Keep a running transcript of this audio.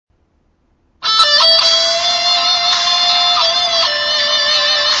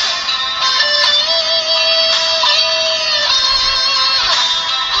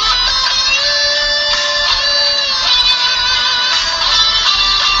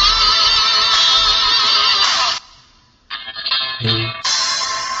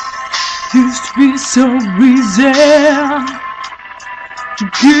be so easy to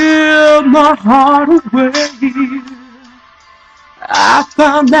give my heart away. I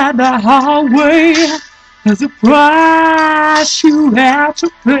found that the hard way is a price you have to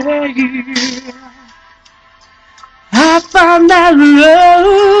pay. I found that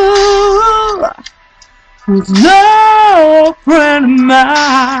love was no friend of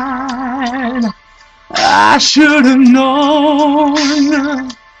mine. I should have known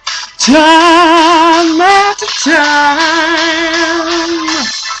time after time.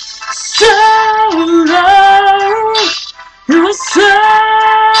 So long, it was so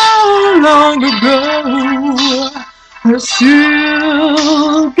long ago. I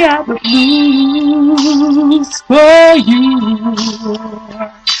still got the blues for you.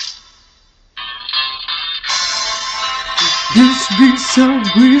 This be so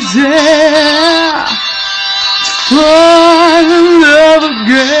easy to fall in love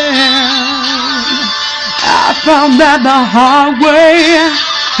again. I found that the hard way.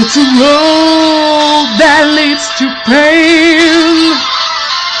 It's a road that leads to pain.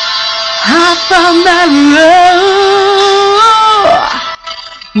 I found that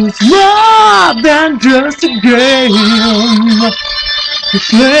love was more than just a game. You're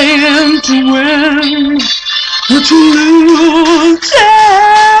playing to win, but you lose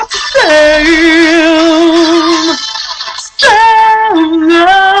just the same. So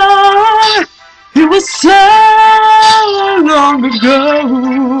long, it was so long ago.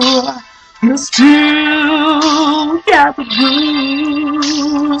 I still got the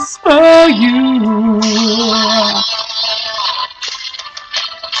blues for you.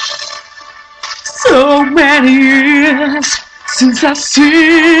 So many years since I've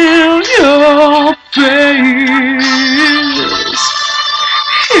seen your face.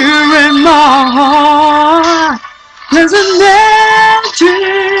 Here in my heart, there's an empty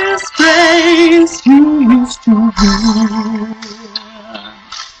space you used to be.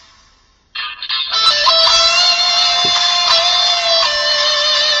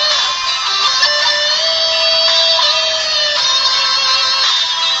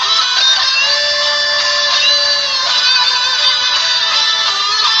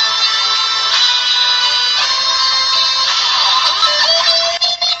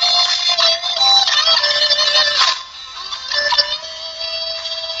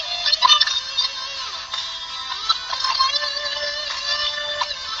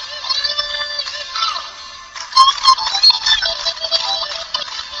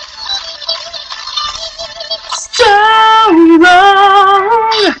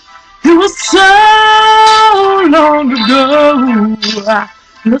 It was so long ago.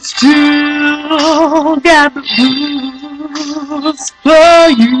 I still got the blues for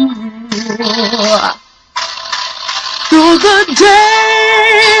you. Though the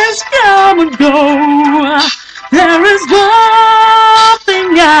days come and go, there is one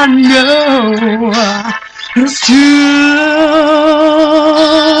thing I know. I still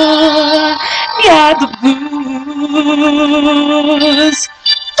got the blues.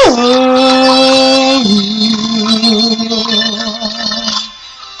 Oh,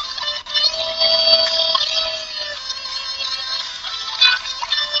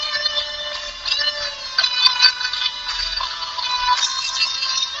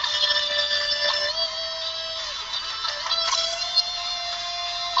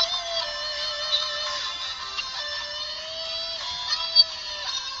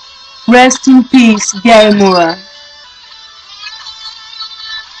 rest in peace, Gary Moore.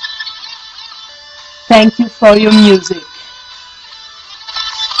 Thank you for your music.